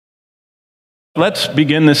Let's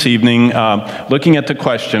begin this evening looking at the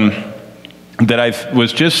question that I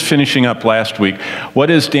was just finishing up last week. What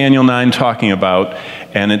is Daniel 9 talking about?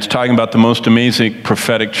 And it's talking about the most amazing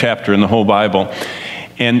prophetic chapter in the whole Bible.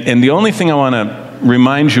 And the only thing I want to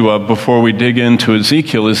remind you of before we dig into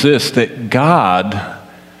Ezekiel is this, that God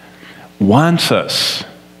wants us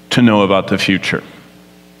to know about the future.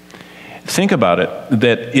 Think about it,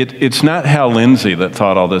 that it's not Hal Lindsey that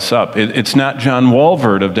thought all this up. It's not John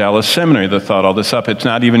Walvoord of Dallas Seminary that thought all this up. It's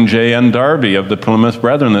not even J.N. Darby of the Plymouth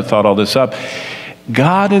Brethren that thought all this up.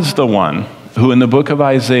 God is the one who in the book of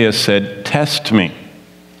Isaiah said, "Test me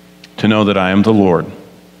to know that I am the Lord.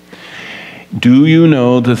 Do you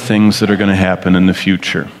know the things that are going to happen in the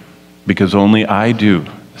future? Because only I do,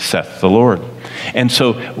 saith the Lord." And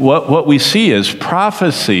so what we see is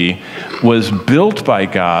prophecy was built by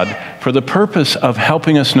God for the purpose of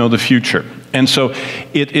helping us know the future. And so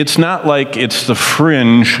it's not like it's the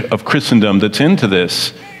fringe of Christendom that's into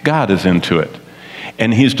this. God is into it.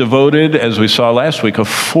 And he's devoted, as we saw last week, a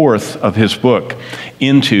fourth of his book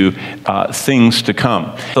into things to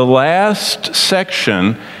come. The last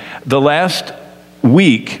section, the last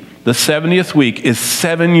week, the 70th week, is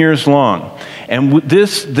 7 years long. And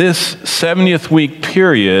this 70th week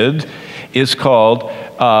period is called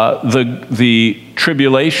the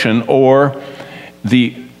tribulation, or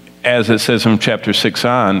as it says in chapter 6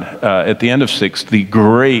 on, at the end of 6, the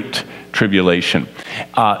great tribulation.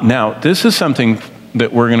 Now, this is something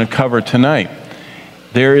that we're going to cover tonight.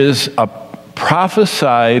 There is a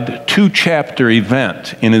prophesied 2-chapter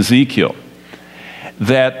event in Ezekiel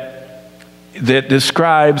that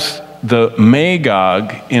describes the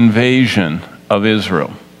Magog invasion of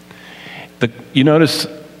Israel. You notice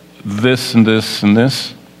this and this and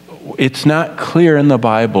this? It's not clear in the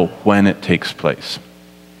Bible when it takes place.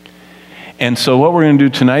 And so what we're going to do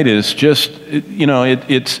tonight is just,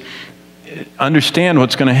 it's understand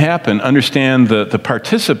what's going to happen, understand the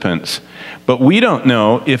participants, but we don't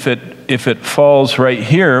know if it falls right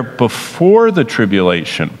here before the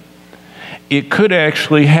tribulation. It could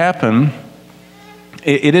actually happen.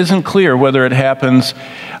 It isn't clear whether it happens,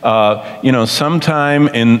 sometime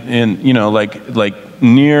in like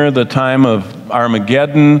near the time of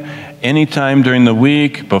Armageddon, anytime during the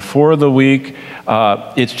week, before the week.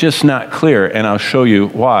 It's just not clear, and I'll show you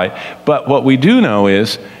why. But what we do know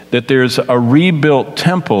is that there's a rebuilt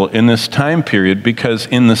temple in this time period, because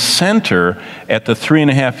in the center, at the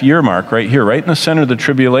 3.5-year mark, right here, right in the center of the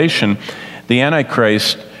tribulation, the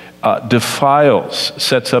Antichrist defiles,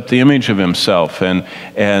 sets up the image of himself,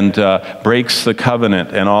 and breaks the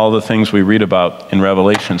covenant and all the things we read about in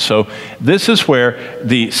Revelation. So this is where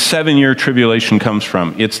the 7-year tribulation comes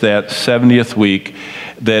from. It's that 70th week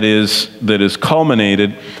that is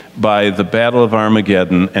culminated by the Battle of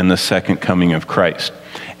Armageddon and the second coming of Christ.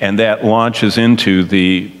 And that launches into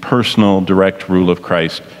the personal direct rule of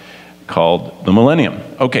Christ called the millennium.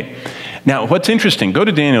 Okay. Now, what's interesting, go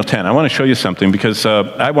to Daniel 10. I want to show you something, because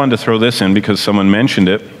I wanted to throw this in because someone mentioned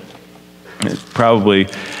it. It's probably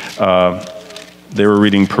they were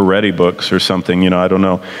reading Peretti books or something, I don't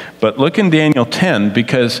know. But look in Daniel 10,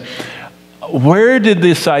 because where did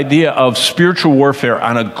this idea of spiritual warfare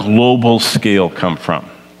on a global scale come from?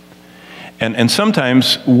 And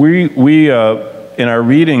sometimes we in our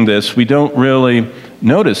reading this, we don't really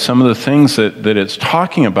notice some of the things that it's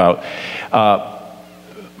talking about.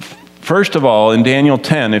 First of all, in Daniel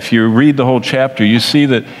 10, if you read the whole chapter, you see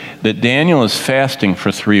that Daniel is fasting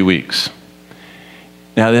for 3 weeks.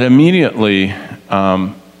 Now, that immediately,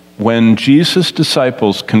 when Jesus'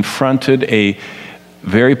 disciples confronted a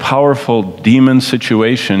very powerful demon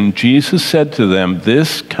situation, Jesus said to them,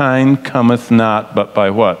 "This kind cometh not but by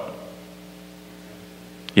what?"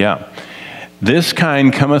 Yeah. "This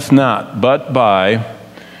kind cometh not but by,"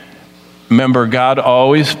 remember, God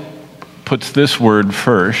always puts this word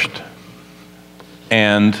first,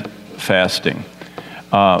 and fasting.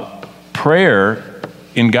 Prayer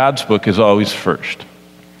in God's book is always first.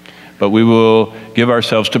 But we will give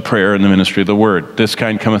ourselves to prayer in the ministry of the word. "This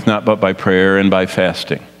kind cometh not but by prayer and by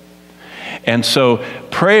fasting." And so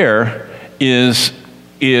prayer is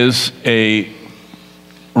a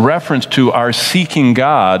reference to our seeking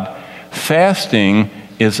God. Fasting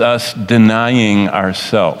is us denying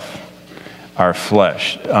ourselves, our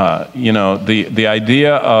flesh. The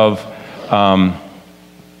idea of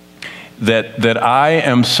that I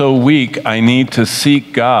am so weak, I need to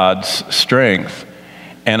seek God's strength,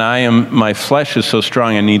 and my flesh is so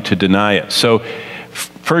strong, I need to deny it. So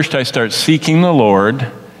first I start seeking the Lord,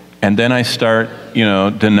 and then I start,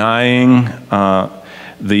 denying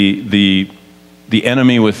the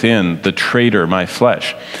enemy within, the traitor, my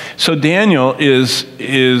flesh. So Daniel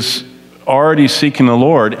is already seeking the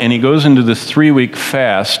Lord, and he goes into this 3-week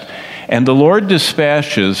fast, and the Lord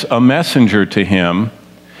dispatches a messenger to him,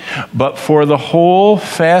 but for the whole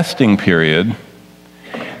fasting period,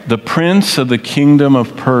 the prince of the kingdom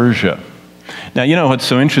of Persia. Now, you know what's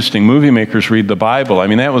so interesting? Movie makers read the Bible. I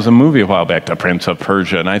mean, that was a movie a while back, The Prince of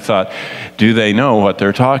Persia, and I thought, do they know what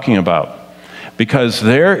they're talking about? Because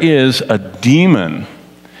there is a demon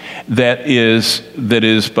that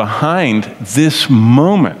is behind this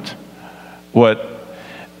moment, what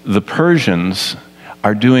the Persians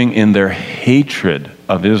are doing in their hatred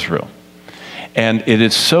of Israel. And it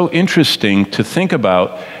is so interesting to think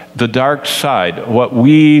about the dark side, what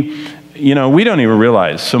we don't even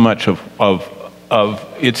realize so much of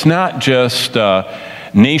it's not just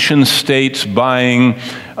nation states buying,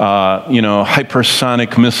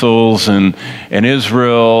 hypersonic missiles and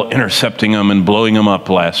Israel intercepting them and blowing them up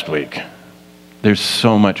last week. There's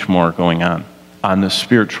so much more going on the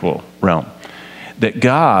spiritual realm. That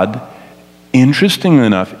God, interestingly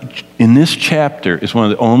enough, in this chapter is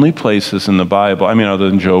one of the only places in the Bible, I mean, other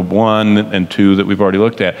than Job 1 and 2 that we've already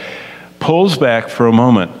looked at, pulls back for a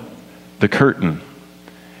moment the curtain,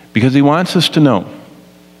 because he wants us to know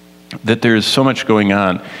that there is so much going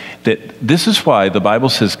on, that this is why the Bible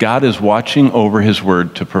says God is watching over his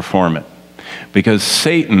word to perform it. Because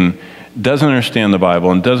Satan doesn't understand the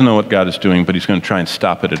Bible and doesn't know what God is doing, but he's going to try and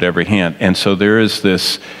stop it at every hand. And so there is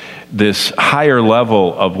this higher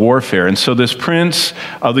level of warfare. And so this prince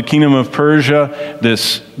of the kingdom of Persia,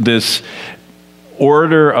 this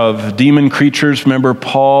order of demon creatures, remember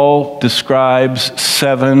Paul describes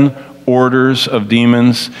 7 orders of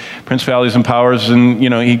demons, principalities and powers, and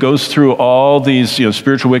he goes through all these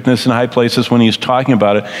spiritual wickedness in high places when he's talking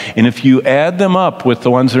about it. And if you add them up with the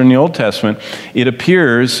ones that are in the Old Testament, it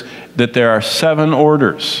appears that there are 7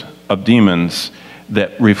 orders of demons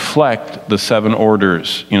that reflect the 7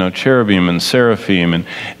 orders, cherubim and seraphim and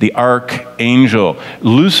the archangel,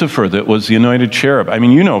 Lucifer that was the anointed cherub. I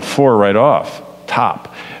mean, 4 right off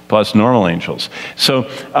top, plus normal angels. So,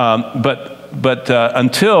 but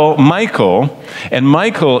until Michael, and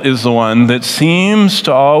Michael is the one that seems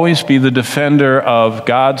to always be the defender of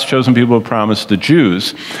God's chosen people of promise, the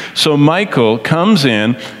Jews. So Michael comes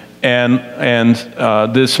in, and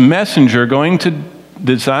this messenger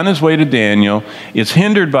that's on his way to Daniel is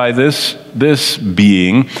hindered by this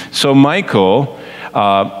being. So Michael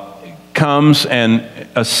comes and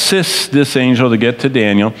assists this angel to get to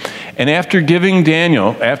Daniel. And after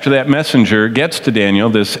that messenger gets to Daniel,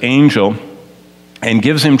 this angel, and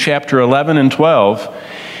gives him chapter 11 and 12,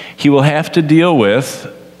 he will have to deal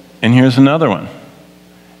with, and here's another one,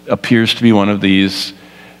 appears to be one of these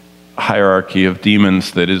hierarchy of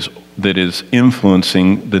demons that is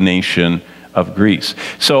influencing the nation of Greece.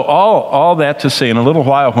 So all that to say, in a little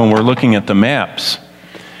while when we're looking at the maps,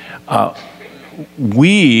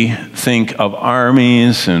 we think of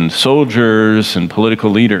armies and soldiers and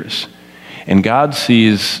political leaders, and God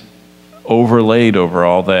sees overlaid over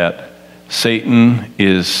all that. Satan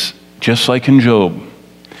is just like in Job.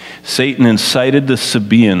 Satan incited the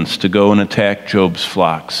Sabaeans to go and attack Job's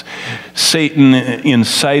flocks. Satan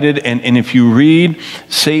incited, and if you read,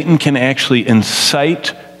 Satan can actually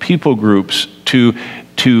incite people groups to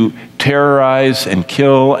terrorize and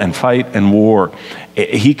kill and fight and war.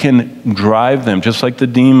 He can drive them, just like the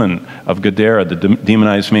demon of Gadara, the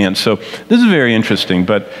demonized man. So this is very interesting,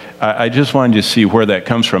 but I just wanted you to see where that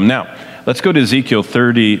comes from. Now, let's go to Ezekiel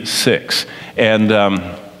 36, and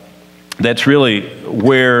that's really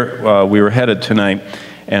where we were headed tonight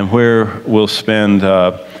and where we'll spend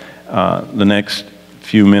the next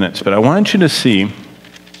few minutes. But I want you to see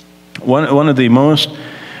one of the most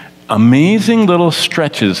amazing little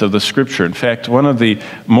stretches of the Scripture. In fact, one of the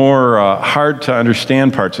more hard to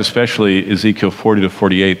understand parts, especially Ezekiel 40 to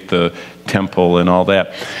 48, the temple and all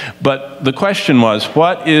that. But the question was,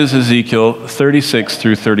 what is Ezekiel 36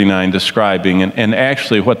 through 39 describing? And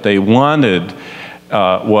actually what they wanted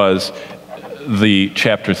was the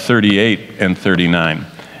chapter 38 and 39.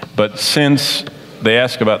 But since they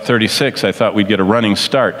asked about 36, I thought we'd get a running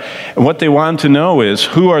start. And what they wanted to know is,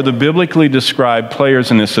 who are the biblically described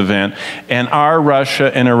players in this event, and are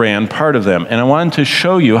Russia and Iran part of them? And I wanted to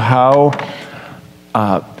show you how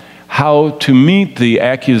to meet the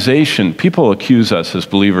accusation. People accuse us as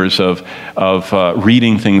believers of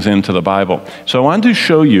reading things into the Bible. So I wanted to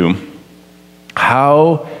show you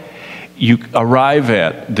how you arrive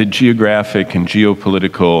at the geographic and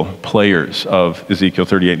geopolitical players of Ezekiel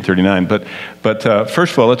 38 and 39. But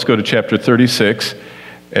first of all, let's go to chapter 36,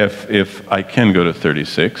 if I can go to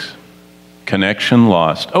 36. Connection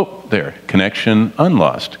lost. Oh, there. Connection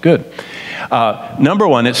unlost. Good. Number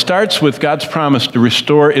one, it starts with God's promise to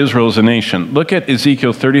restore Israel as a nation. Look at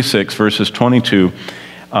Ezekiel 36, verses 22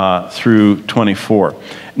 through 24.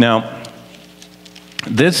 Now,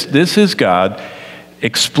 this is God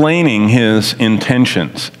explaining his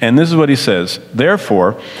intentions. And this is what he says.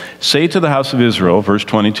 Therefore, say to the house of Israel, verse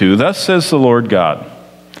 22, thus says the Lord God,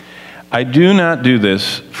 I do not do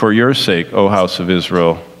this for your sake, O house of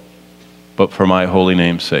Israel, but for my holy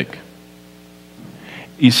name's sake.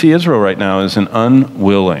 You see, Israel right now is an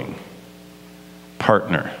unwilling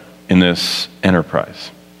partner in this enterprise.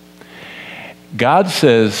 God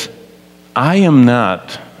says, I am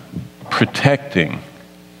not protecting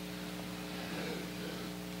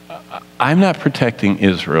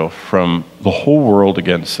Israel from the whole world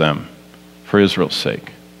against them for Israel's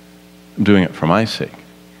sake. I'm doing it for my sake.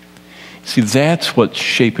 See, that's what's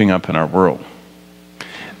shaping up in our world.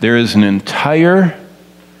 There is an entire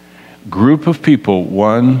group of people,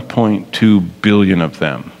 1.2 billion of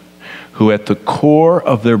them, who at the core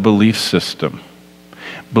of their belief system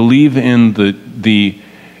believe in the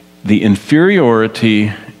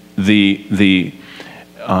inferiority, the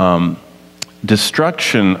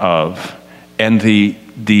destruction of, and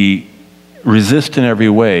the resist in every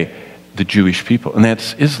way the Jewish people, and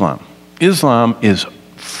that's Islam. Islam is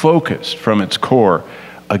focused from its core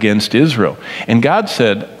against Israel. And God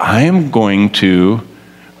said, I am going to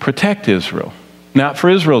protect Israel, not for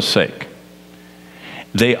Israel's sake.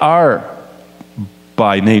 They are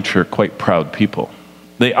by nature quite proud people.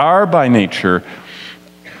 They are by nature,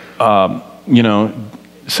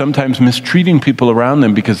 sometimes mistreating people around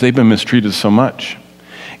them because they've been mistreated so much.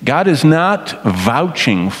 God is not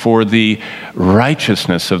vouching for the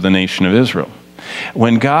righteousness of the nation of Israel.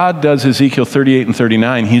 When God does Ezekiel 38 and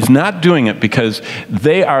 39, he's not doing it because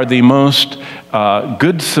they are the most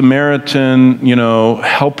good Samaritan,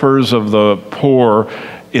 helpers of the poor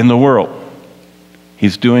in the world.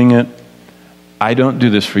 He's doing it, I don't do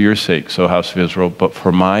this for your sake, so house of Israel, but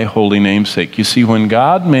for my holy name's sake. You see, when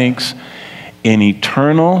God makes an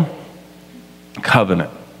eternal covenant,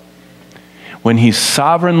 when he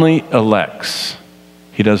sovereignly elects,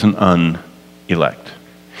 he doesn't unelect.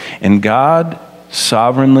 And God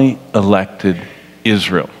sovereignly elected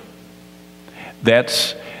Israel.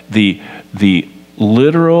 That's the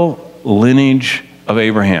literal lineage of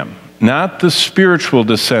Abraham, not the spiritual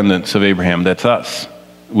descendants of Abraham. That's us.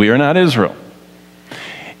 We are not Israel.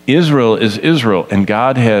 Israel is Israel, and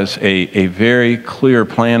God has a very clear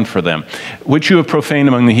plan for them, which you have profaned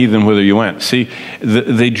among the heathen whither you went. See,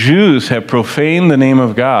 the Jews have profaned the name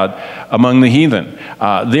of God among the heathen.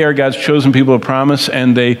 They are God's chosen people of promise,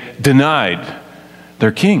 and they denied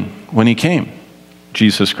their king when he came,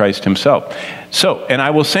 Jesus Christ himself. So, and I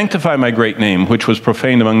will sanctify my great name, which was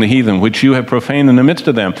profaned among the heathen, which you have profaned in the midst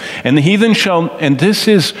of them. And the heathen shall, and this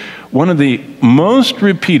is one of the most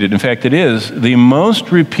repeated, in fact it is the most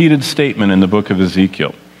repeated statement in the book of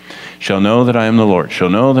Ezekiel, shall know that I am the Lord, shall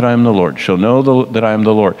know that I am the Lord, shall know that I am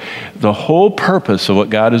the Lord. The whole purpose of what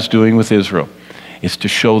God is doing with Israel is to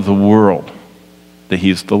show the world that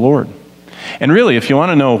he's the Lord. And really, if you want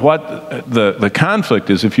to know what the conflict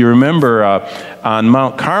is, if you remember on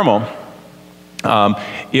Mount Carmel,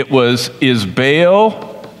 it was, is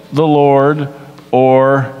Baal the Lord,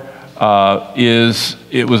 or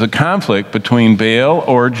it was a conflict between Baal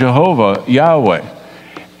or Jehovah, Yahweh.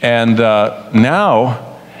 And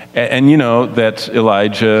now, that's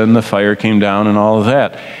Elijah and the fire came down and all of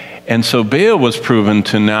that. And so Baal was proven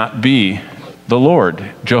to not be the Lord,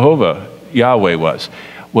 Jehovah, Yahweh was.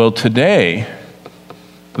 Well, today,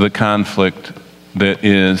 the conflict that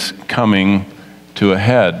is coming to a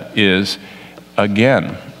head is,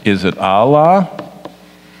 again, is it Allah?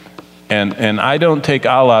 And I don't take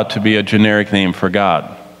Allah to be a generic name for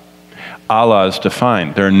God. Allah is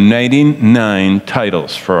defined. There are 99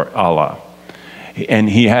 titles for Allah. And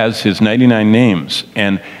he has his 99 names.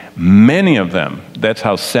 And many of them, that's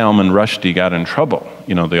how Salman Rushdie got in trouble,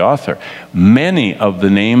 the author. Many of the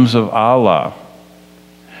names of Allah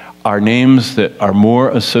are names that are more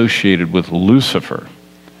associated with Lucifer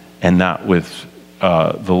and not with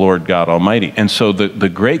the Lord God Almighty. And so the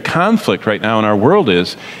great conflict right now in our world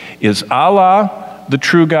is Allah the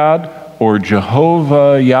true God, or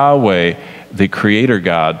Jehovah Yahweh, the creator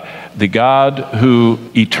God, the God who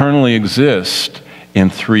eternally exists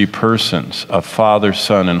in three persons, of Father,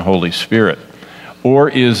 Son, and Holy Spirit? Or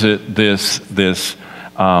is it this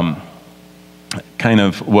kind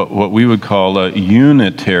of what we would call a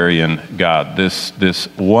Unitarian God, this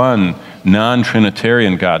one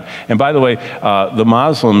non-Trinitarian God? And by the way, the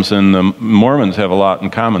Muslims and the Mormons have a lot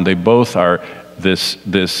in common. They both are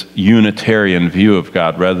this Unitarian view of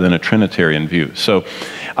God rather than a Trinitarian view. So,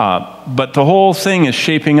 but the whole thing is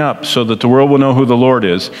shaping up so that the world will know who the Lord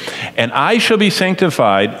is. And I shall be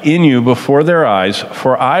sanctified in you before their eyes,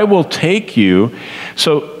 for I will take you.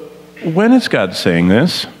 So when is God saying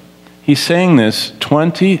this? He's saying this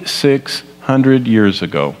 2,600 years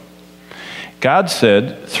ago. God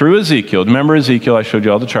said through Ezekiel, remember Ezekiel, I showed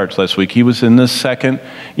you all the charts last week. He was in the second,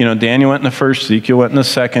 Daniel went in the first, Ezekiel went in the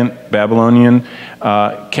second Babylonian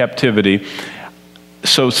captivity.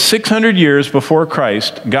 So 600 years before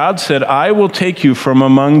Christ, God said, I will take you from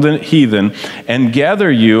among the heathen and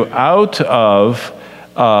gather you out of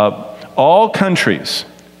all countries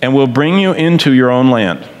and will bring you into your own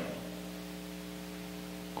land.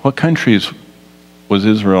 What countries was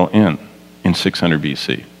Israel in 600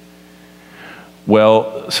 BC?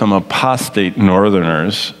 Well, some apostate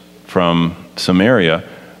northerners from Samaria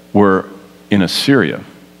were in Assyria.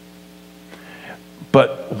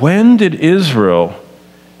 But when did Israel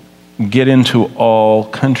get into all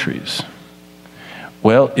countries?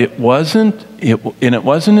 Well, it wasn't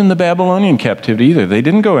in the Babylonian captivity either. They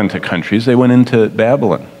didn't go into countries, they went into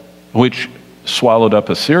Babylon, which swallowed up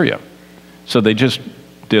Assyria. So they just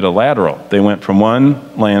did a lateral. They went from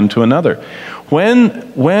one land to another.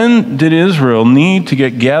 When did Israel need to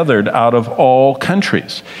get gathered out of all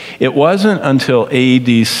countries? It wasn't until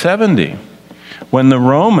AD 70 when the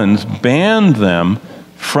Romans banned them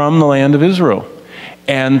from the land of Israel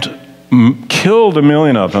and killed 1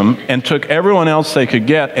 million of them and took everyone else they could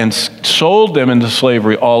get and sold them into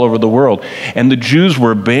slavery all over the world. And the Jews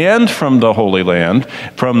were banned from the Holy Land,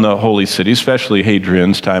 from the holy city, especially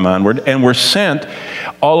Hadrian's time onward, and were sent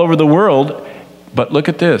all over the world. But look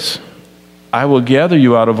at this. I will gather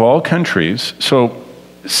you out of all countries. So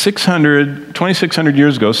 2,600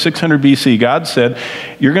 years ago, 600 BC, God said,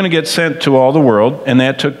 you're going to get sent to all the world. And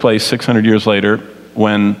that took place 600 years later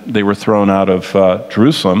when they were thrown out of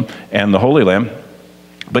Jerusalem and the Holy Land.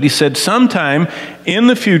 But he said, sometime in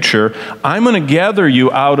the future, I'm going to gather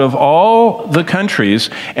you out of all the countries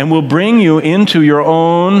and will bring you into your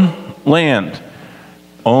own land.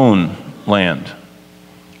 Own land.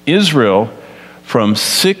 Israel, from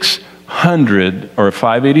 600 or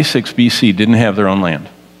 586 BC, didn't have their own land.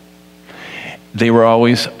 They were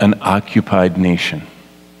always an occupied nation.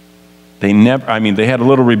 They had a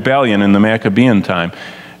little rebellion in the Maccabean time,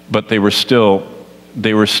 but they were still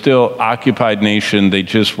occupied nation. They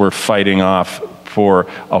just were fighting off for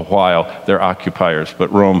a while their occupiers,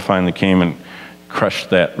 but Rome finally came and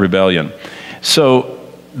crushed that rebellion. So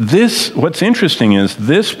what's interesting is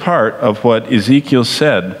this part of what Ezekiel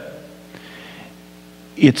said,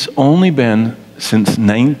 it's only been since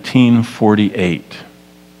 1948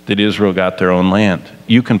 that Israel got their own land.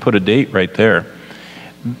 You can put a date right there.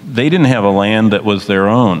 They didn't have a land that was their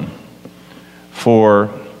own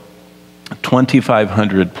for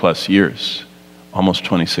 2,500 plus years, almost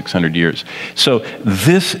 2,600 years. So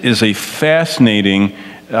this is a fascinating,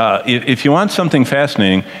 if you want something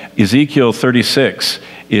fascinating, Ezekiel 36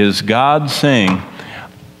 is God saying,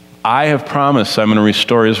 I have promised I'm going to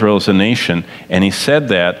restore Israel as a nation. And he said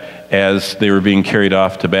that as they were being carried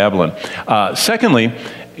off to Babylon. Secondly,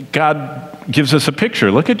 God gives us a picture.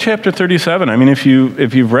 Look at chapter 37. I mean, if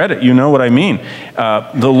you've read it, you know what I mean.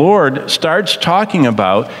 The Lord starts talking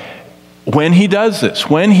about when he does this,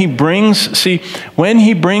 when he brings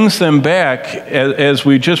them back, as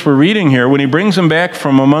we just were reading here, when he brings them back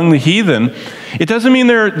from among the heathen, it doesn't mean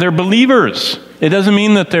they're believers. It doesn't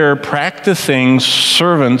mean that they're practicing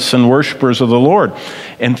servants and worshipers of the Lord.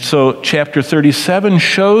 And so chapter 37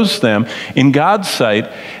 shows them, in God's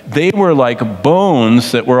sight, they were like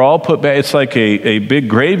bones that were all put back. It's like a big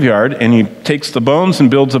graveyard, and he takes the bones and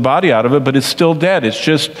builds a body out of it, but it's still dead. It's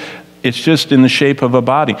just in the shape of a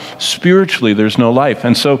body. Spiritually, there's no life.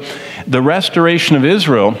 And so the restoration of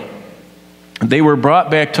Israel, they were brought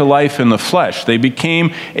back to life in the flesh. They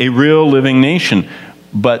became a real living nation,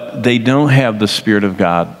 but they don't have the Spirit of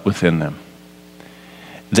God within them.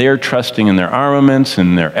 They are trusting in their armaments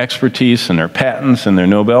and their expertise and their patents and their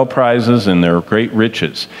Nobel Prizes and their great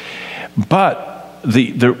riches. But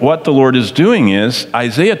what the Lord is doing is,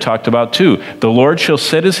 Isaiah talked about too, the Lord shall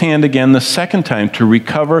set his hand again the second time to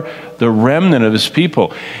recover the remnant of his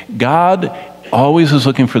people. God always is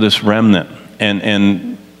looking for this remnant.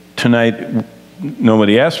 And tonight,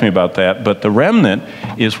 nobody asked me about that, but the remnant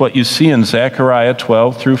is what you see in Zechariah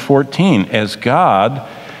 12 through 14, as God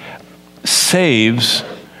saves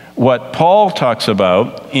what Paul talks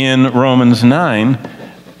about in Romans 9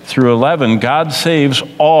 through 11. God saves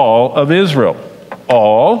all of Israel.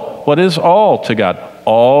 All, what is all to God?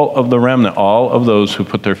 All of the remnant, all of those who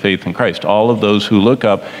put their faith in Christ, all of those who look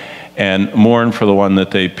up and mourn for the one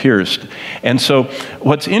that they pierced. And so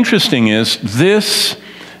what's interesting is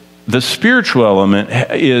the spiritual element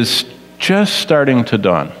is just starting to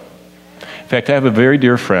dawn. In fact, I have a very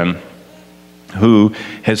dear friend who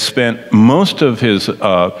has spent most of his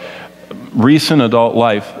recent adult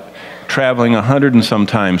life traveling 100 and some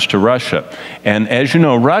times to Russia. And as you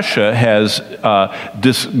know, Russia has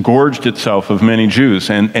disgorged itself of many Jews,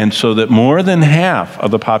 and so that more than half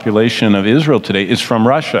of the population of Israel today is from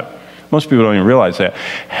Russia. Most people don't even realize that.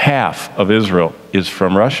 Half of Israel is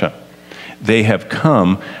from Russia. They have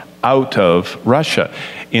come out of Russia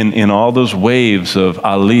in all those waves of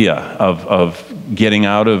aliyah, of getting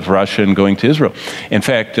out of Russia and going to Israel. In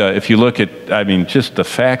fact, if you look at, I mean, just the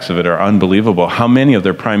facts of it are unbelievable. How many of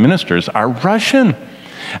their prime ministers are Russian?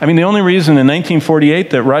 I mean, the only reason in 1948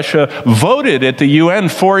 that Russia voted at the UN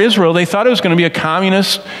for Israel, they thought it was going to be a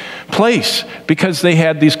communist place because they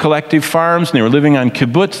had these collective farms and they were living on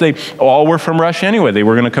kibbutz. They all were from Russia anyway. They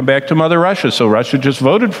were going to come back to Mother Russia, so Russia just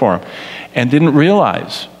voted for them and didn't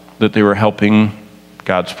realize that they were helping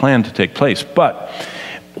God's plan to take place. But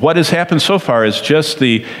what has happened so far is just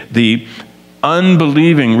the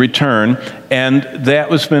unbelieving return, and that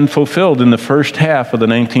was been fulfilled in the first half of the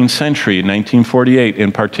 19th century, 1948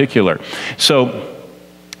 in particular. So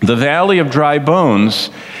the Valley of Dry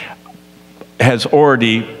Bones has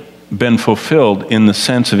already been fulfilled in the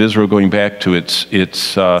sense of Israel going back to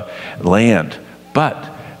its land.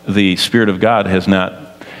 But the Spirit of God has not.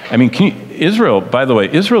 I mean, Israel, by the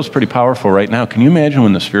way, Israel's pretty powerful right now. Can you imagine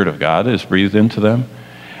when the Spirit of God is breathed into them?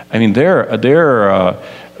 I mean, they're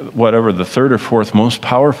whatever, the third or fourth most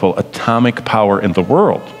powerful atomic power in the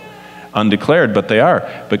world. Undeclared, but they are.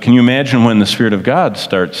 But can you imagine when the Spirit of God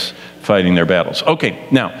starts fighting their battles? Okay,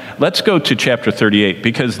 now, let's go to chapter 38,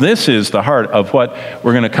 because this is the heart of what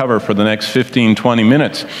we're going to cover for the next 15, 20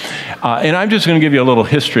 minutes. And I'm just going to give you a little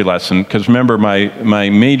history lesson, because remember, my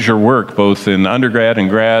major work, both in undergrad and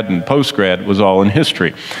grad and postgrad, was all in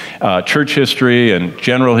history. Church history and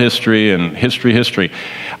general history and history.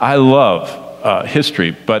 I love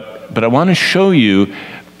history, but I want to show you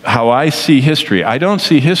how I see history. I don't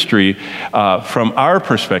see history from our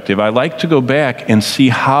perspective. I like to go back and see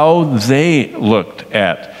how they looked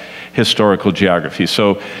at historical geography.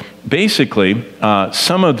 So basically,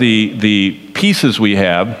 some of the pieces we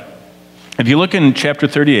have, if you look in chapter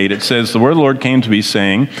 38, it says, the word of the Lord came to me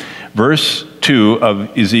saying, verse 2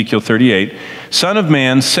 of Ezekiel 38, Son of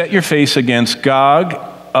man, set your face against Gog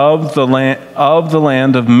of the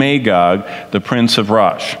land of Magog, the prince of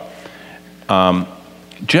Rosh.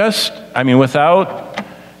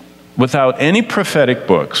 Without any prophetic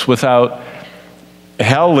books, without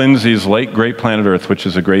Hal Lindsey's late Great Planet Earth, which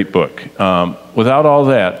is a great book, without all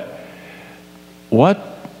that, what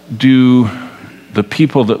do the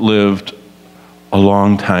people that lived a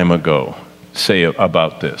long time ago say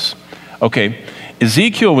about this? Okay,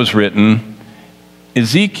 Ezekiel was written,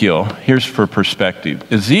 here's for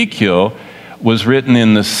perspective, Ezekiel was written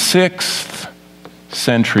in the 6th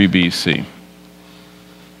century BC.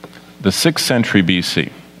 The 6th century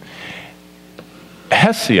BC.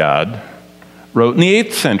 Hesiod wrote in the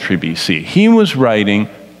 8th century BC. He was writing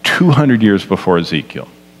 200 years before Ezekiel.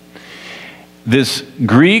 This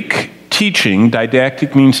Greek teaching,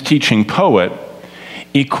 didactic means teaching, poet,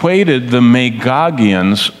 equated the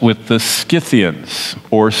Magogians with the Scythians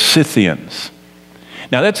or Scythians.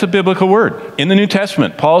 Now that's a biblical word. In the New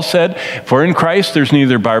Testament, Paul said, for in Christ there's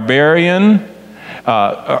neither barbarian,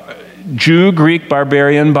 Jew, Greek,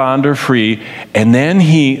 barbarian, bond, or free, and then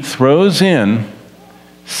he throws in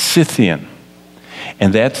Scythian.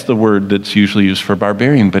 And that's the word that's usually used for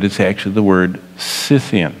barbarian, but it's actually the word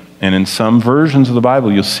Scythian. And in some versions of the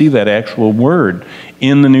Bible, you'll see that actual word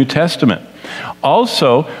in the New Testament.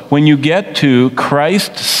 Also, when you get to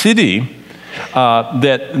Christ's city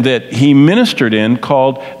that he ministered in,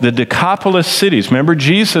 called the Decapolis cities. Remember,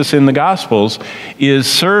 Jesus in the Gospels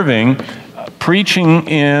is preaching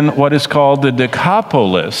in what is called the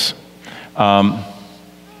Decapolis.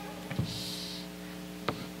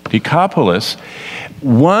 Decapolis,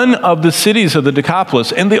 one of the cities of the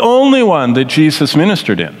Decapolis, and the only one that Jesus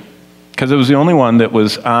ministered in, because it was the only one that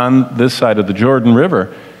was on this side of the Jordan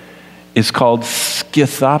River, is called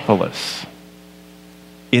Scythopolis.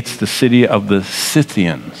 It's the city of the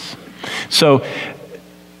Scythians. So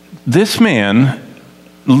this man,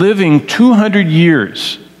 living 200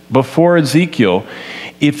 years before Ezekiel,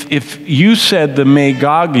 if you said the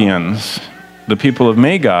Magogians, the people of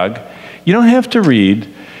Magog, you don't have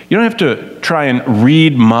to try and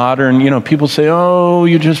read modern, people say, oh,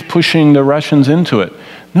 you're just pushing the Russians into it.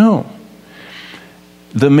 No.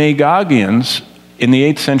 The Magogians in the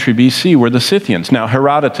 8th century BC were the Scythians. Now,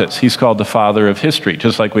 Herodotus, he's called the father of history,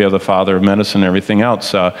 just like we have the father of medicine and everything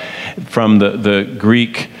else from the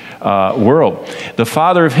Greek world. The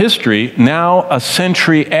father of history, now a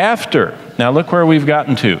century after. Now, look where we've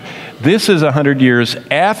gotten to. This is 100 years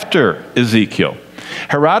after Ezekiel.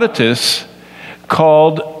 Herodotus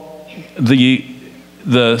called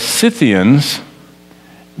the Scythians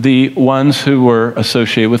the ones who were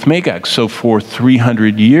associated with Magog. So for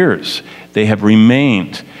 300 years, they have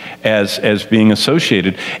remained as being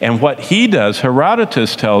associated. And what he does,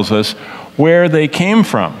 Herodotus tells us where they came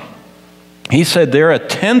from. He said they're a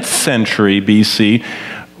 10th century BC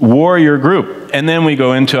warrior group. And then we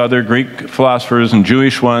go into other Greek philosophers and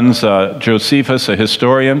Jewish ones, Josephus, a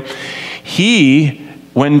historian.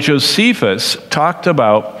 When Josephus talked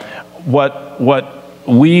about what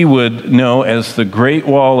we would know as the Great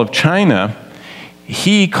Wall of China,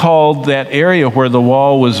 he called that area where the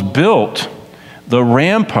wall was built the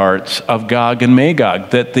ramparts of Gog and Magog,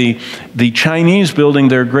 that the Chinese building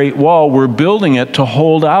their Great Wall were building it to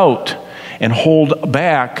hold out and hold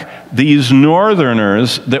back these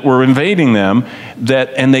northerners that were invading them,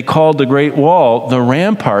 and they called the Great Wall the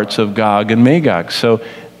ramparts of Gog and Magog. So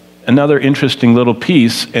another interesting little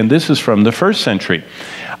piece, and this is from the 1st century.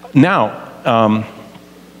 Now,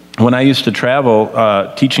 when I used to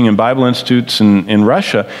travel teaching in Bible institutes in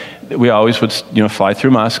Russia, we always would fly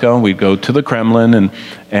through Moscow. We'd go to the Kremlin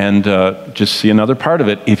and just see another part of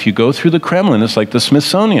it. If you go through the Kremlin, it's like the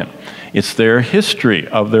Smithsonian. It's their history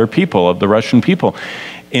of their people, of the Russian people.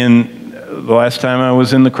 The last time I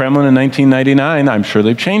was in the Kremlin in 1999, I'm sure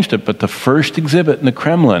they've changed it, but the first exhibit in the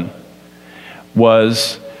Kremlin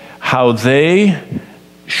was how they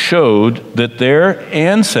showed that their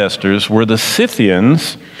ancestors were the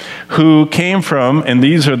Scythians, who came from, and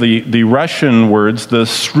these are the Russian words, the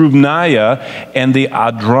Srubnaya and the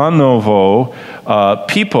Adranovo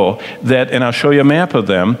people, and I'll show you a map of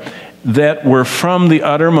them, that were from the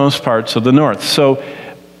uttermost parts of the north. So,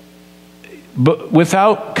 but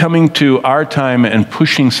without coming to our time and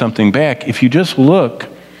pushing something back, if you just look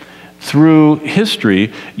through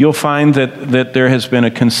history, you'll find that there has been a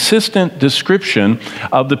consistent description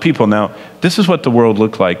of the people. Now, this is what the world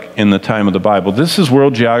looked like in the time of the Bible. This is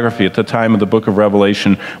world geography at the time of the book of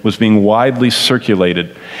Revelation was being widely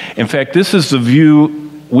circulated. In fact, this is the view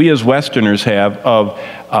we as Westerners have of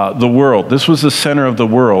the world. This was the center of the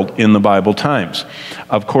world in the Bible times.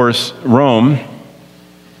 Of course, Rome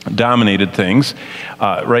dominated things.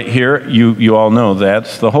 Right here, you all know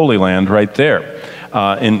that's the Holy Land right there.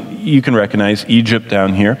 And you can recognize Egypt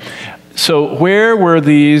down here. So where were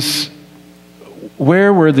these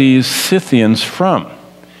Scythians from?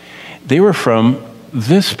 They were from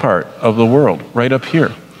this part of the world, right up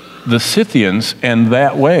here. The Scythians, and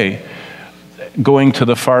that way, going to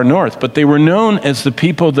the far north. But they were known as the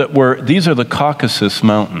people these are the Caucasus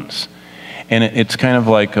Mountains. And it's kind of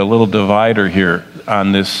like a little divider here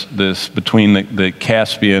on this between the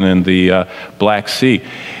Caspian and the Black Sea.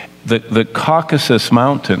 The Caucasus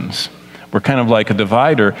Mountains were kind of like a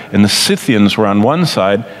divider, and the Scythians were on one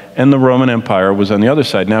side, and the Roman Empire was on the other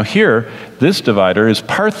side. Now here, this divider is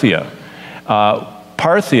Parthia.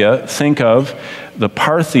 Parthia, think of the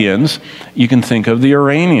Parthians, you can think of the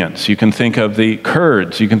Iranians, you can think of the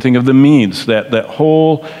Kurds, you can think of the Medes. That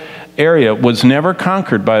whole area was never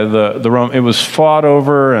conquered by the Rome. It was fought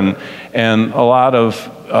over and a lot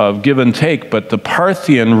of give and take, but the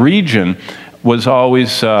Parthian region was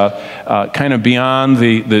always kind of beyond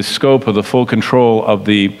the scope of the full control of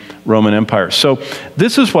the Roman Empire. So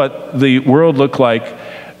this is what the world looked like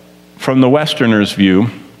from the Westerner's view.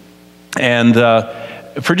 And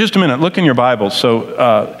for just a minute, look in your Bible.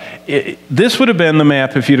 So this would have been the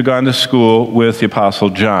map if you'd have gone to school with the Apostle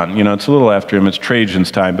John. You know, it's a little after him. It's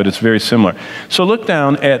Trajan's time, but it's very similar. So look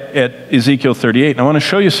down at Ezekiel 38, and I want to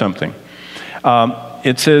show you something.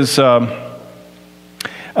 It says...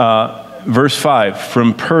 verse 5,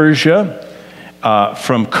 from Persia,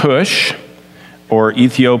 from Cush, or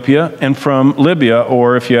Ethiopia, and from Libya,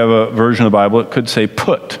 or if you have a version of the Bible, it could say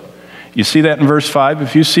Put. You see that in verse 5?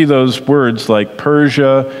 If you see those words like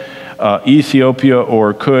Persia, Ethiopia,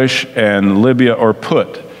 or Cush, and Libya, or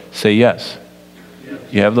Put, say yes.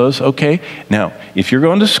 You have those? Okay. Now, if you're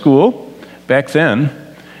going to school, back then,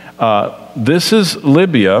 this is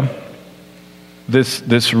Libya,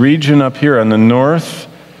 this region up here on the north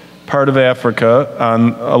part of Africa,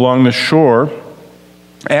 along the shore.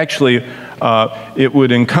 Actually, it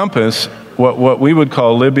would encompass what we would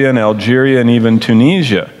call Libya and Algeria and even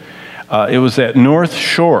Tunisia. It was that north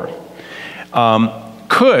shore.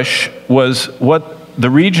 Cush was the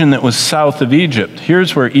region that was south of Egypt.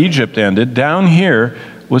 Here's where Egypt ended. Down here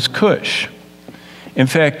was Cush. In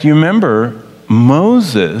fact, you remember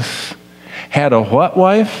Moses had a what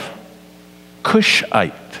wife?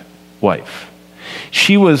 Cushite wife.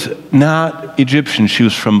 She was not Egyptian. She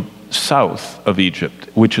was from south of Egypt,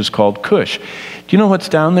 which is called Cush. Do you know what's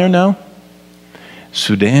down there now?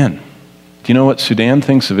 Sudan. Do you know what Sudan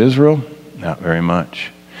thinks of Israel? Not very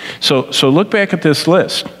much. So look back at this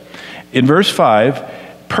list. In verse 5,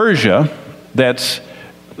 Persia, that's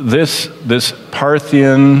this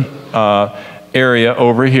Parthian area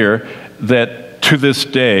over here that to this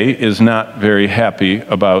day is not very happy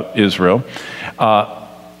about Israel.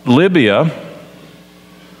 Libya,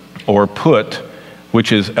 or Put,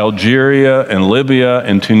 which is Algeria and Libya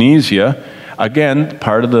and Tunisia, again,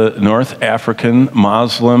 part of the North African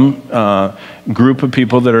Muslim group of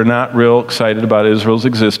people that are not real excited about Israel's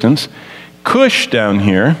existence. Cush down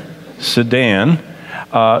here, Sudan,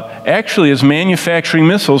 actually is manufacturing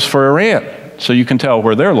missiles for Iran. So you can tell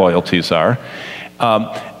where their loyalties are.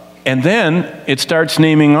 And then it starts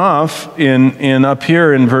naming off in up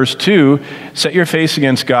here in verse 2, set your face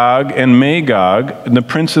against Gog and Magog, and the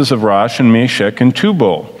princes of Rosh and Meshech and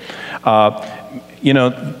Tubal.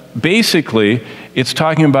 Basically, it's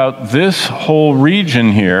talking about this whole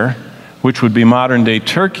region here, which would be modern-day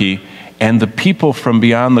Turkey, and the people from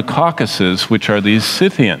beyond the Caucasus, which are these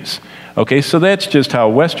Scythians. Okay, so that's just how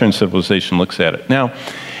Western civilization looks at it. Now,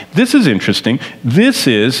 this is interesting. This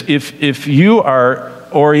is, if you are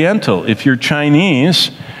Oriental, if you're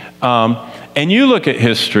Chinese, and you look at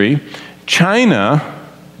history, China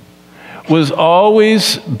was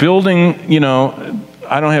always building,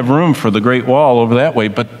 I don't have room for the Great Wall over that way,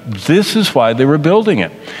 but this is why they were building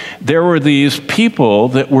it. There were these people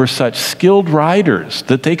that were such skilled riders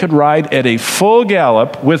that they could ride at a full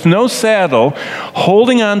gallop with no saddle,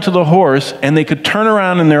 holding onto the horse, and they could turn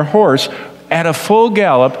around in their horse at a full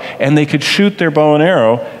gallop, and they could shoot their bow and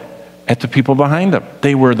arrow at the people behind them.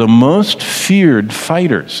 They were the most feared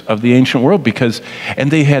fighters of the ancient world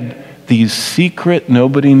and they had these secret,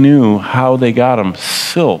 nobody knew how they got them,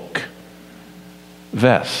 silk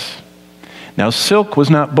vests. Now, silk was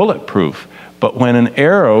not bulletproof, but when an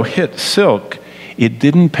arrow hit silk, it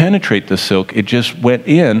didn't penetrate the silk. It just went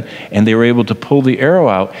in, and they were able to pull the arrow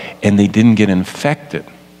out, and they didn't get infected.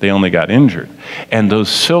 They only got injured. And those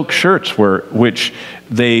silk shirts which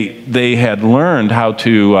they had learned how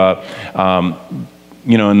to,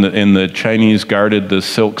 in the Chinese guarded the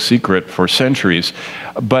silk secret for centuries.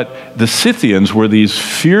 But the Scythians were these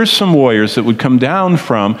fearsome warriors that would come down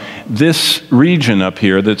from this region up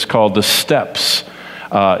here that's called the steppes.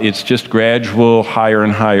 It's just gradual higher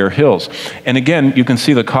and higher hills. And again, you can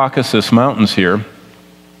see the Caucasus Mountains here.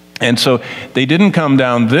 And so they didn't come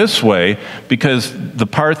down this way because the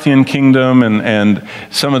Parthian kingdom and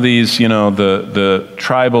some of these, the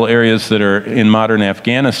tribal areas that are in modern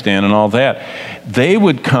Afghanistan and all that, they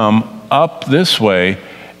would come up this way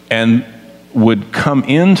and would come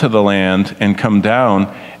into the land and come down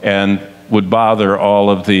and would bother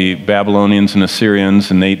all of the Babylonians and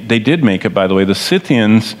Assyrians. And they did make it, by the way. The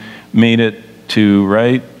Scythians made it to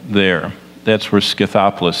right there. That's where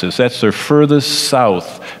Scythopolis is. That's their furthest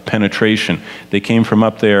south penetration. They came from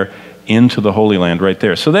up there into the Holy Land right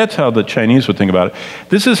there. So that's how the Chinese would think about it.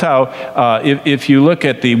 This is how, if you look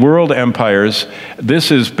at the world empires, this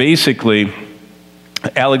is basically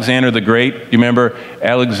Alexander the Great. You remember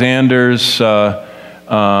Alexander's,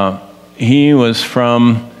 he was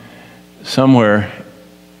from somewhere.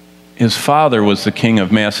 His father was the king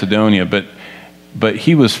of Macedonia, but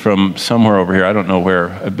he was from somewhere over here. I don't know where.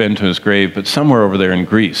 I've been to his grave, but somewhere over there in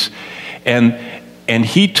Greece. And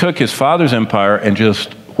he took his father's empire and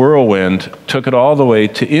just whirlwind, took it all the way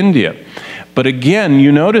to India. But again,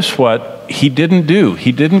 you notice what he didn't do.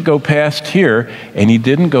 He didn't go past here, and he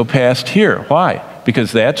didn't go past here. Why?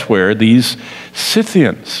 Because that's where these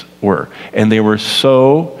Scythians were. And they were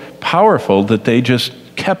so powerful that they just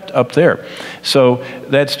kept up there. So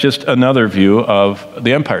that's just another view of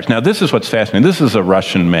the empires. Now, this is what's fascinating. This is a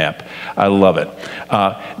Russian map. I love it.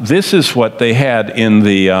 This is what they had in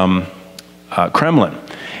the Kremlin.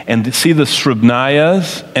 And see the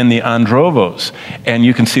Srubnayas and the Androvos, and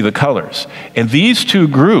you can see the colors. And these two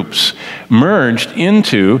groups merged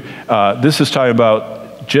into, this is talking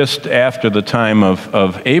about just after the time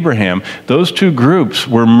of Abraham, those two groups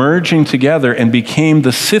were merging together and became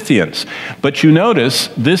the Scythians. But you notice,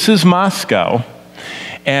 this is Moscow,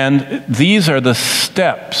 and these are the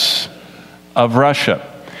steppes of Russia.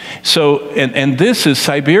 So, and this is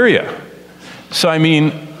Siberia. So, I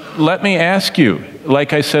mean, let me ask you,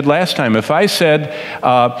 like I said last time, if I said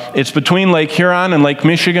it's between Lake Huron and Lake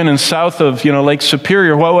Michigan and south of, Lake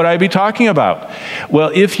Superior, what would I be talking about?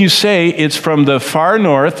 Well, if you say it's from the far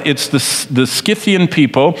north, it's the Scythian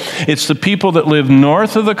people, it's the people that live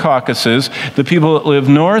north of the Caucasus, the people that live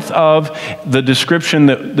north of the description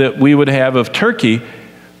that we would have of Turkey,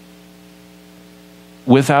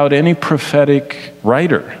 without any prophetic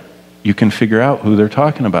writer, you can figure out who they're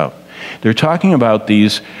talking about. They're talking about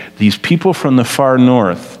these people from the far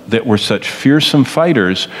north that were such fearsome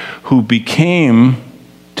fighters who became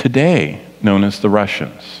today known as the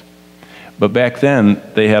Russians. But back then,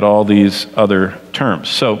 they had all these other terms.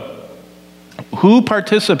 So, who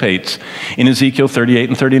participates in Ezekiel 38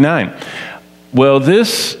 and 39? Well,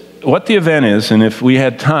 what the event is, and if we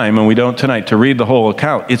had time, and we don't tonight, to read the whole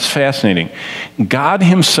account, it's fascinating. God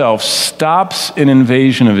himself stops an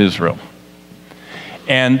invasion of Israel.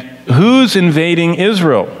 And who's invading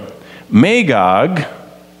Israel? Magog,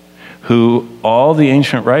 who all the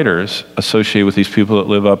ancient writers associate with these people that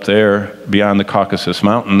live up there beyond the Caucasus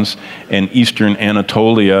Mountains and eastern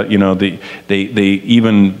Anatolia. They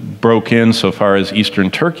even broke in so far as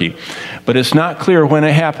eastern Turkey. But it's not clear when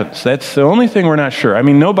it happens. That's the only thing we're not sure. I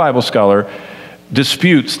mean, no Bible scholar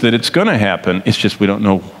disputes that it's going to happen. It's just we don't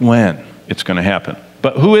know when it's going to happen.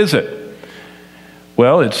 But who is it?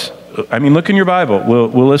 Well, look in your Bible.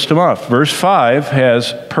 We'll list them off. Verse 5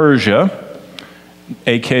 has Persia,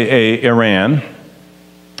 a.k.a. Iran.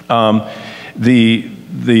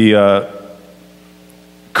 The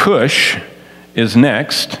Cush is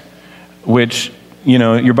next, which,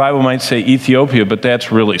 your Bible might say Ethiopia, but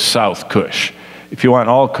that's really South Cush. If you want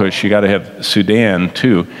all Cush, you got to have Sudan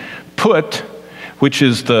too. Put, which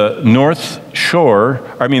is the north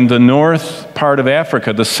part of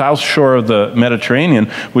Africa, the south shore of the Mediterranean,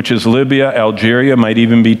 which is Libya, Algeria, might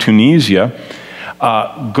even be Tunisia.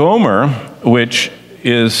 Gomer, which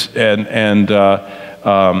is another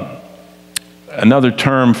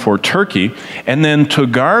term for Turkey, and then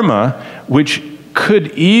Togarmah, which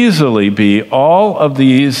could easily be all of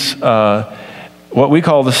these what we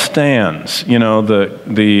call the stands, the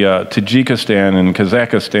Tajikistan and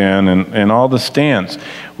Kazakhstan and all the stands,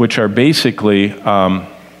 which are basically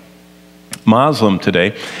Muslim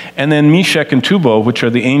today, and then Meshech and Tubal, which are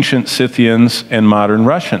the ancient Scythians and modern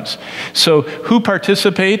Russians. So who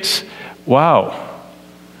participates? Wow.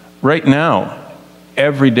 Right now,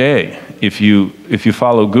 every day, if you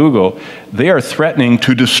follow Google, they are threatening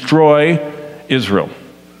to destroy Israel.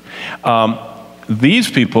 These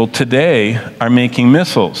people today are making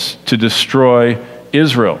missiles to destroy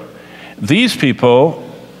Israel. These people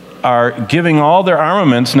are giving all their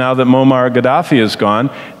armaments, now that Muammar Gaddafi is gone,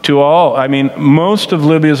 to most of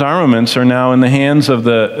Libya's armaments are now in the hands of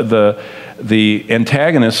the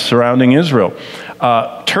antagonists surrounding Israel.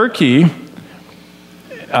 Turkey,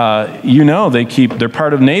 they're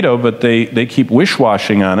part of NATO, but they keep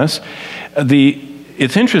wish-washing on us.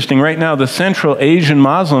 It's interesting, right now, the Central Asian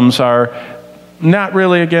Muslims are not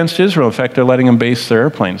really against Israel. In fact, they're letting them base their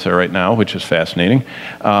airplanes there right now, which is fascinating.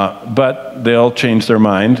 But they'll change their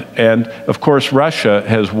mind. And, of course, Russia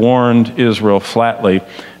has warned Israel flatly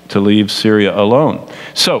to leave Syria alone.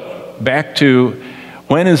 So, back to,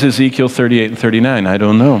 when is Ezekiel 38 and 39? I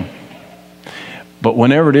don't know. But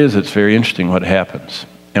whenever it is, it's very interesting what happens.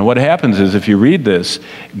 And what happens is, if you read this,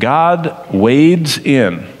 God wades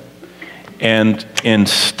in and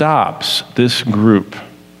stops this group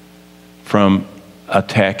from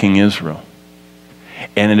attacking Israel.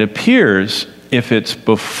 And it appears, if it's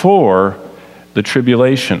before the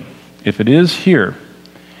tribulation, if it is here,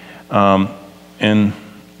 and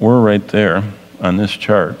we're right there on this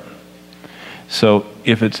chart. So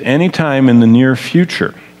if it's any time in the near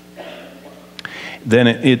future, then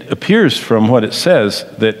it appears from what it says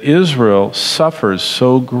that Israel suffers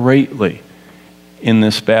so greatly in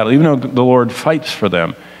this battle. Even though the Lord fights for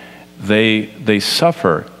them, they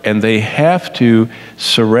suffer, and they have to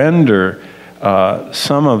surrender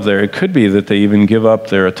some of their, it could be that they even give up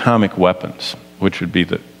their atomic weapons, which would be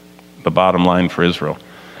the bottom line for Israel.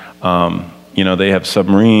 They have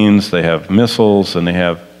submarines, they have missiles, and they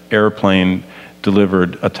have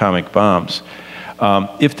airplane-delivered atomic bombs.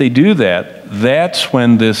 If they do that, that's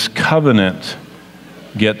when this covenant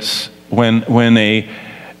gets,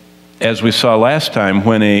 as we saw last time,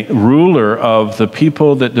 when a ruler of the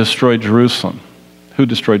people that destroyed Jerusalem, who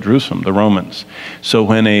destroyed Jerusalem? The Romans. So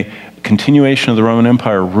when a continuation of the Roman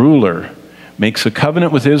Empire ruler makes a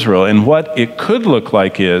covenant with Israel, and what it could look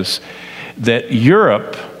like is that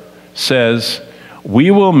Europe says,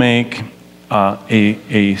 we will make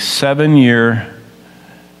a 7-year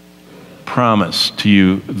promise to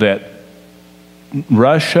you that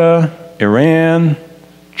Russia, Iran,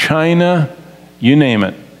 China, you name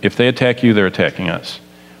it. If they attack you, they're attacking us.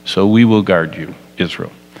 So we will guard you,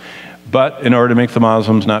 Israel. But in order to make the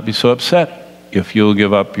Muslims not be so upset, if you'll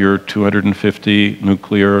give up your 250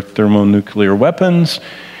 thermonuclear weapons,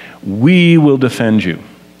 we will defend you.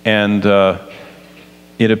 And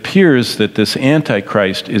it appears that this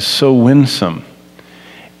Antichrist is so winsome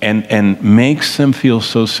and makes them feel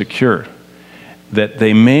so secure that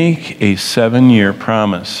they make a 7-year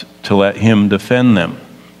promise to let him defend them.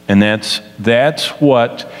 And that's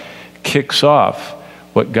what kicks off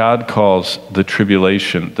what God calls the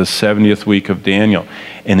tribulation, the 70th week of Daniel.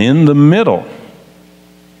 And in the middle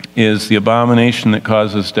is the abomination that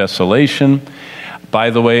causes desolation. By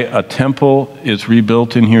the way, a temple is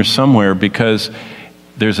rebuilt in here somewhere because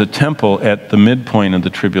there's a temple at the midpoint of the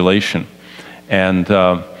tribulation. And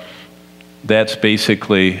that's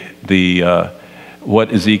basically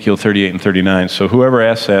what Ezekiel 38 and 39. So whoever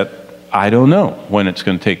asks that, I don't know when it's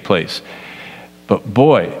going to take place. But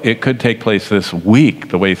boy, it could take place this week,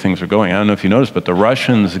 the way things are going. I don't know if you noticed, but the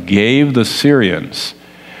Russians gave the Syrians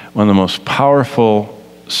one of the most powerful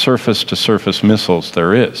surface-to-surface missiles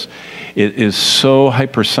there is. It is so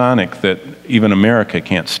hypersonic that even America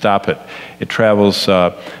can't stop it. It travels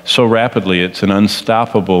so rapidly, it's an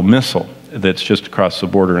unstoppable missile that's just across the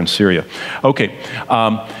border in Syria. Okay.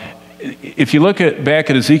 If you look back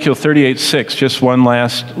at Ezekiel 38:6, just one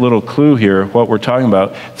last little clue here, what we're talking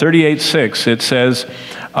about. 38:6, it says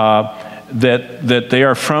that they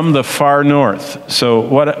are from the far north. So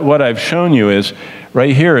what I've shown you is,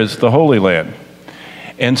 right here is the Holy Land.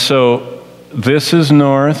 And so this is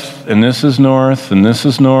north, and this is north, and this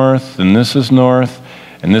is north, and this is north,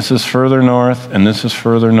 and this is further north, and this is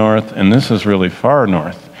further north, and this is really far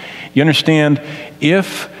north. You understand,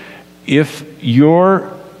 if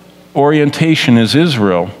your orientation is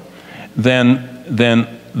Israel, then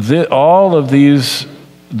all of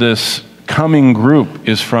this coming group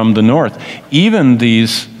is from the north. Even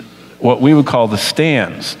these, what we would call the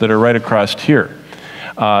stands that are right across here,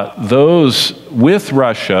 those with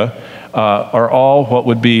Russia are all what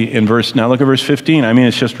would be in verse, now look at verse 15. I mean,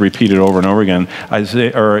 it's just repeated over and over again.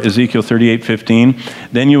 Ezekiel 38:15.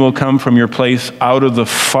 Then you will come from your place out of the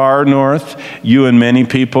far north, you and many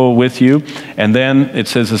people with you. And then it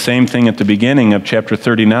says the same thing at the beginning of chapter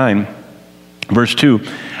 39, verse 2.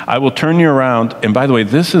 I will turn you around. And by the way,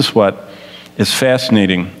 this is what is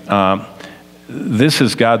fascinating. This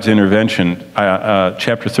is God's intervention.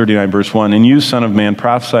 Chapter 39, verse 1. And you, son of man,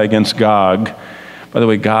 prophesy against Gog. By the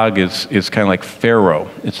way, Gog is kind of like Pharaoh.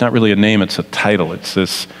 It's not really a name, it's a title. It's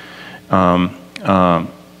this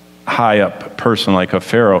high-up person like a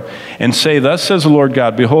Pharaoh. And say, thus says the Lord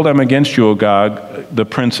God, behold, I'm against you, O Gog, the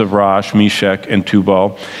prince of Rosh, Meshech, and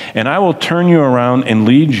Tubal, and I will turn you around and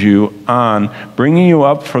lead you on, bringing you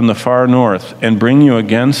up from the far north, and bring you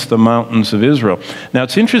against the mountains of Israel. Now,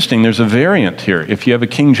 it's interesting, there's a variant here. If you have a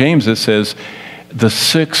King James, it says, the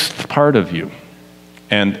sixth part of you.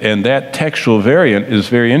 And that textual variant is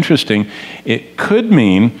very interesting. It could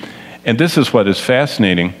mean, and this is what is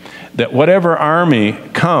fascinating, that whatever army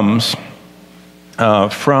comes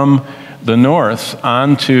from the north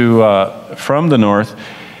from the north,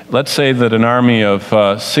 let's say that an army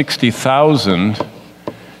of 60,000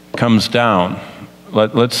 comes down.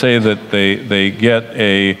 Let's say that they get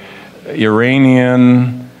a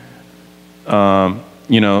Iranian,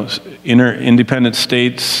 independent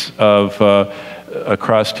states of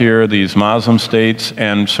across here, these Muslim states,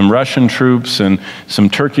 and some Russian troops and some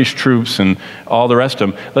Turkish troops and all the rest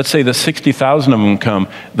of them. Let's say that 60,000 of them come.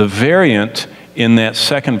 The variant in that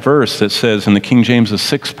second verse that says in the King James, the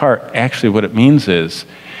sixth part, actually what it means is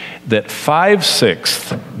that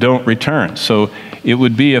 5/6 don't return. So it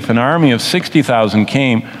would be if an army of 60,000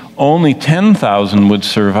 came, only 10,000 would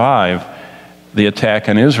survive the attack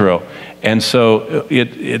on Israel. And so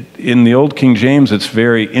in the old King James, it's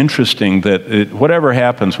very interesting that whatever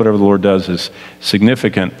happens, whatever the Lord does is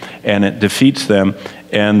significant, and it defeats them.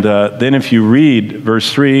 And then if you read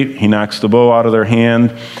verse 3, he knocks the bow out of their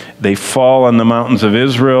hand. They fall on the mountains of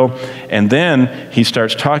Israel. And then he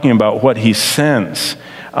starts talking about what he sends,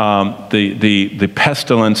 the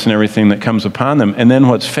pestilence and everything that comes upon them. And then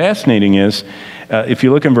what's fascinating is, if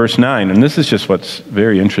you look in verse 9, and this is just what's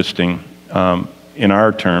very interesting in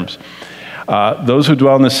our terms, those who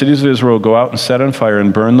dwell in the cities of Israel will go out and set on fire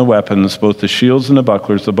and burn the weapons, both the shields and the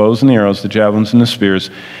bucklers, the bows and the arrows, the javelins and the spears,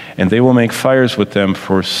 and they will make fires with them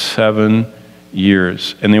for 7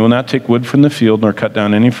 years. And they will not take wood from the field nor cut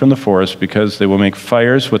down any from the forest, because they will make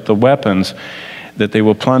fires with the weapons that they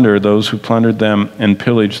will plunder those who plundered them and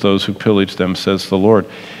pillage those who pillaged them, says the Lord.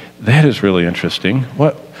 That is really interesting.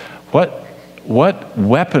 what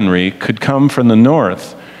weaponry could come from the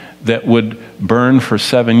north that would burn for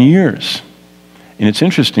 7 years? And it's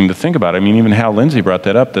interesting to think about. I mean, even Hal Lindsey brought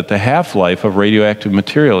that up, that the half-life of radioactive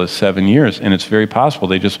material is 7 years, and it's very possible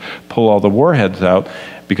they just pull all the warheads out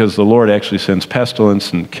because the Lord actually sends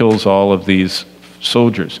pestilence and kills all of these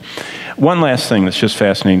soldiers. One last thing that's just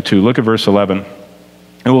fascinating too. Look at verse 11.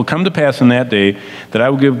 It will come to pass in that day that I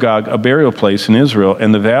will give Gog a burial place in Israel,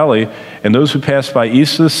 and the valley, and those who pass by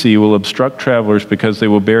east of the sea will obstruct travelers, because they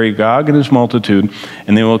will bury Gog and his multitude,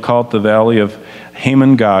 and they will call it the valley of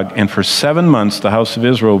Haman Gog. And for 7 months the house of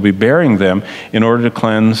Israel will be burying them in order to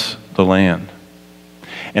cleanse the land.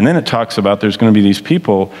 And then it talks about there's going to be these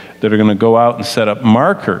people that are going to go out and set up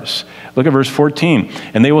markers. Look at verse 14.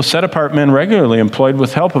 And they will set apart men regularly employed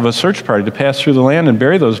with help of a search party to pass through the land and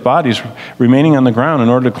bury those bodies remaining on the ground in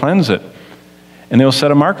order to cleanse it. And they will set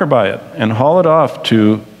a marker by it and haul it off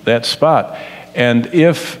to that spot. And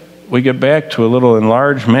if we get back to a little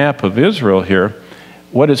enlarged map of Israel here,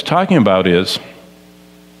 what it's talking about is,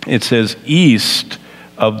 it says east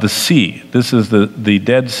of the sea. This is the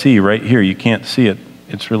Dead Sea right here. You can't see it.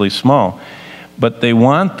 It's really small. But they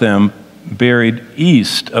want them buried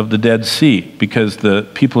east of the Dead Sea because the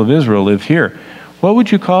people of Israel live here. What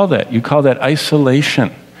would you call that? You call that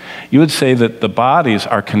isolation. You would say that the bodies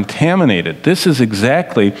are contaminated. This is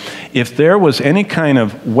exactly, if there was any kind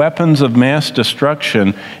of weapons of mass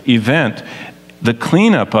destruction event, the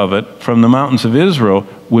cleanup of it from the mountains of Israel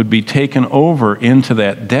would be taken over into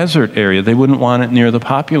that desert area. They wouldn't want it near the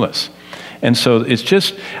populace. And so it's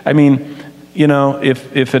just, I mean, you know,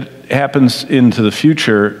 if it happens into the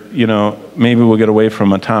future, you know, maybe we'll get away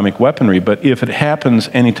from atomic weaponry. But if it happens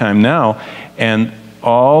anytime now, and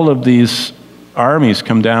all of these armies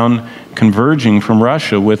come down converging from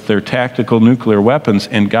Russia with their tactical nuclear weapons,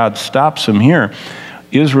 and God stops them here,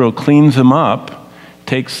 Israel cleans them up,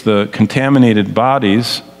 takes the contaminated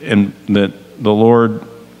bodies and that the Lord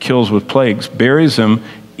kills with plagues, buries them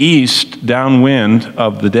east downwind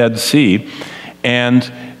of the Dead Sea,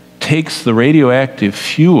 and takes the radioactive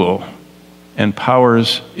fuel and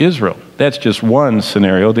powers Israel. That's just one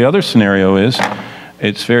scenario. The other scenario is,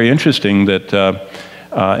 it's very interesting that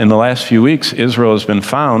in the last few weeks, Israel has been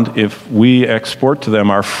found, if we export to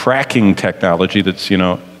them our fracking technology that's, you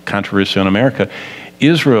know, controversial in America,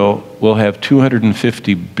 Israel will have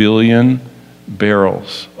 250 billion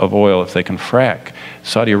barrels of oil if they can frack.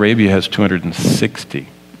 Saudi Arabia has 260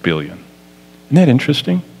 billion. Isn't that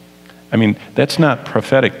interesting? I mean, that's not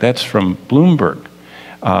prophetic. That's from Bloomberg.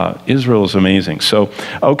 Israel is amazing. So,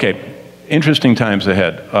 okay, interesting times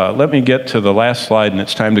ahead. Let me get to the last slide, and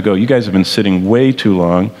it's time to go. You guys have been sitting way too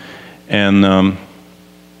long. And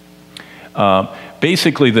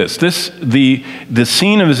basically the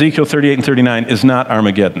scene of Ezekiel 38 and 39 is not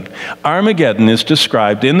Armageddon. Armageddon is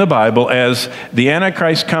described in the Bible as the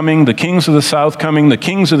Antichrist coming, the kings of the south coming, the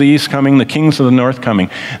kings of the east coming, the kings of the north coming.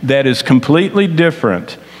 That is completely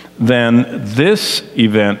different than this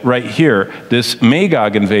event right here, this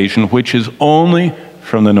Magog invasion, which is only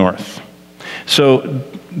from the north. So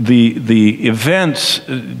the events,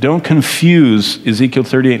 don't confuse Ezekiel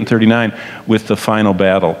 38 and 39 with the final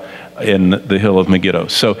battle in the hill of Megiddo.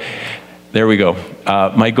 So there we go.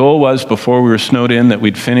 My goal was, before we were snowed in, that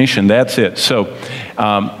we'd finish, and that's it. So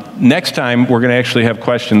next time, we're going to actually have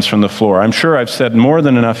questions from the floor. I'm sure I've said more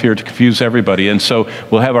than enough here to confuse everybody, and so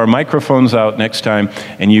we'll have our microphones out next time,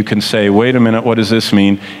 and you can say, wait a minute, what does this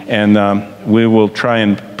mean? And we will try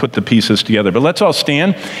and put the pieces together. But let's all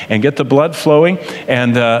stand and get the blood flowing,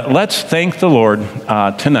 and let's thank the Lord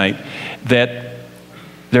tonight that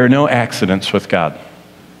there are no accidents with God.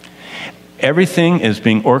 Everything is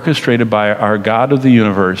being orchestrated by our God of the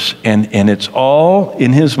universe, and it's all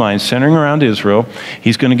in his mind, centering around Israel.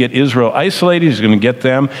 He's going to get Israel isolated. He's going to get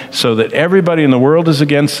them so that everybody in the world is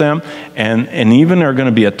against them, and even are going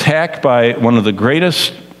to be attacked by one of the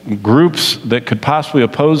greatest groups that could possibly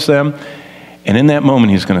oppose them. And in that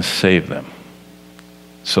moment, he's going to save them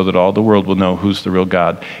so that all the world will know who's the real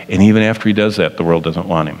God. And even after he does that, the world doesn't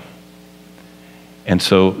want him. And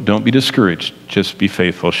so don't be discouraged. Just be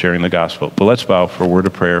faithful sharing the gospel. But let's bow for a word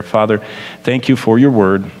of prayer. Father, thank you for your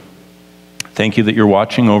word. Thank you that you're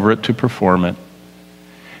watching over it to perform it.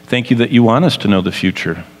 Thank you that you want us to know the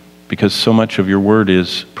future, because so much of your word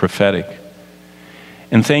is prophetic.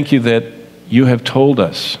 And thank you that you have told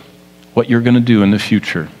us what you're going to do in the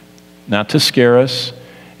future, not to scare us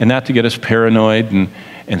and not to get us paranoid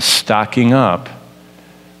and stocking up,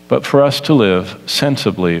 but for us to live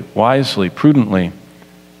sensibly, wisely, prudently,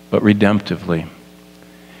 but redemptively.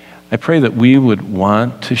 I pray that we would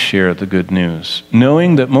want to share the good news,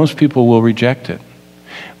 knowing that most people will reject it.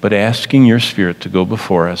 but asking your Spirit to go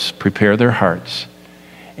before us, prepare their hearts,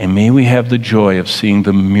 and may we have the joy of seeing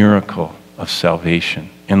the miracle of salvation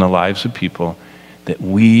in the lives of people that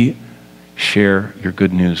we share your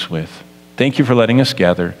good news with. Thank you for letting us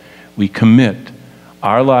gather. We commit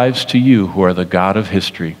our lives to you, who are the God of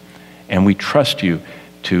history, and we trust you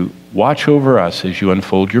to watch over us as you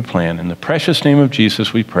unfold your plan. In the precious name of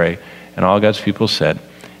Jesus we pray, and all God's people said,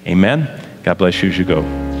 amen. God bless you as you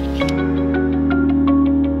go.